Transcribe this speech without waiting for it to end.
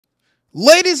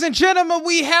Ladies and gentlemen,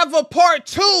 we have a part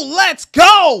 2. Let's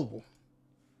go!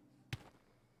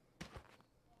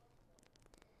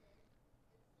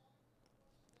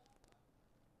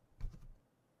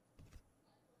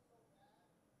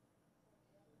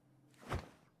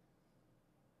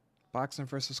 Boxing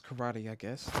versus karate, I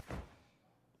guess.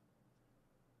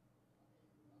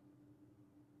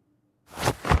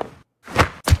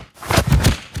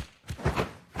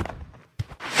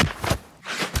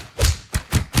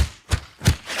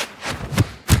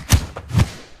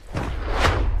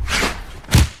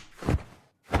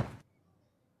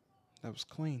 That was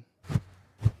clean.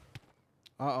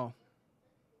 Uh-oh.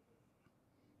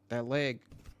 That leg.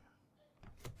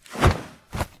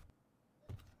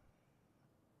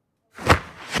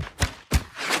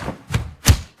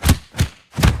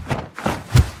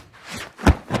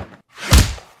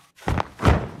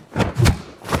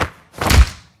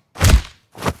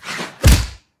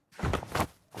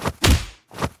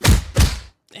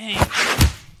 Dang.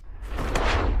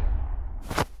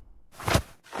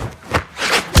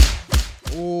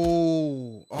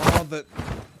 Ooh, oh, the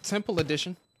Temple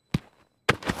Edition.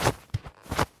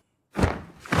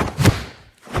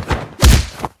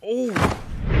 Oh,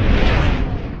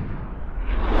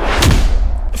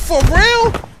 for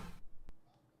real?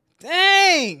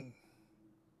 Dang.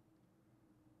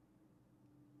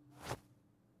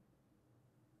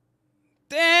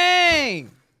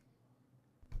 Dang.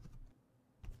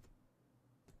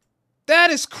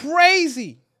 That is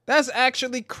crazy. That's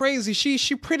actually crazy.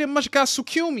 She pretty much got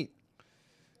Tsukumi.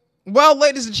 Well,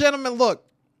 ladies and gentlemen, look,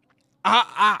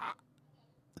 I'm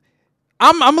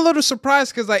a little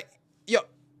surprised because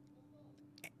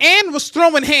Ann was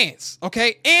throwing hands,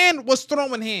 okay? Ann was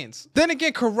throwing hands. Then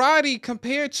again, karate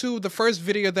compared to the first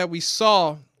video that we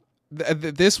saw,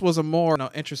 this was a more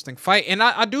interesting fight, and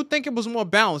I do think it was more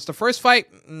balanced. The first fight,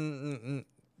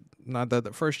 not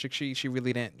the first chick, she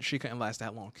really didn't. She couldn't last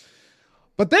that long.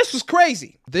 But this was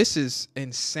crazy. This is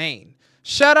insane.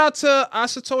 Shout out to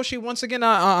Asatoshi once again.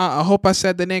 I hope I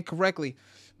said the name correctly.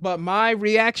 But my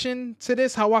reaction to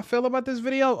this, how I feel about this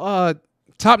video,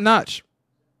 top notch.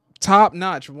 Top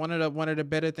notch. One of the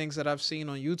better things that I've seen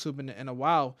on YouTube in a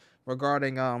while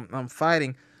regarding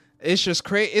fighting. It's just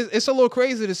crazy. It's a little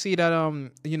crazy to see that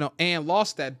Ann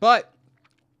lost that, but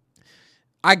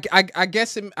I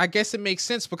guess it makes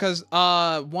sense because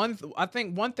I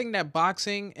think one thing that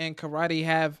boxing and karate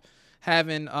have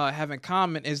in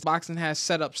common is boxing has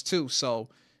setups too. So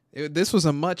this was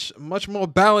a much more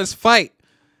balanced fight,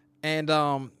 and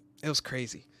it was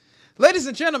crazy. Ladies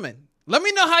and gentlemen, let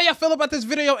me know how y'all feel about this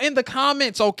video in the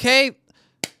comments. Okay,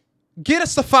 get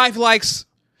us to 5 likes,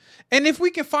 and if we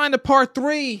can find a part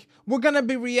 3, we're gonna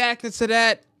be reacting to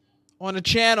that on the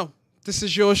channel. This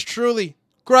is yours truly,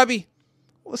 Grubby.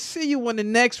 We'll see you in the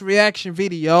next reaction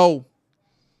video.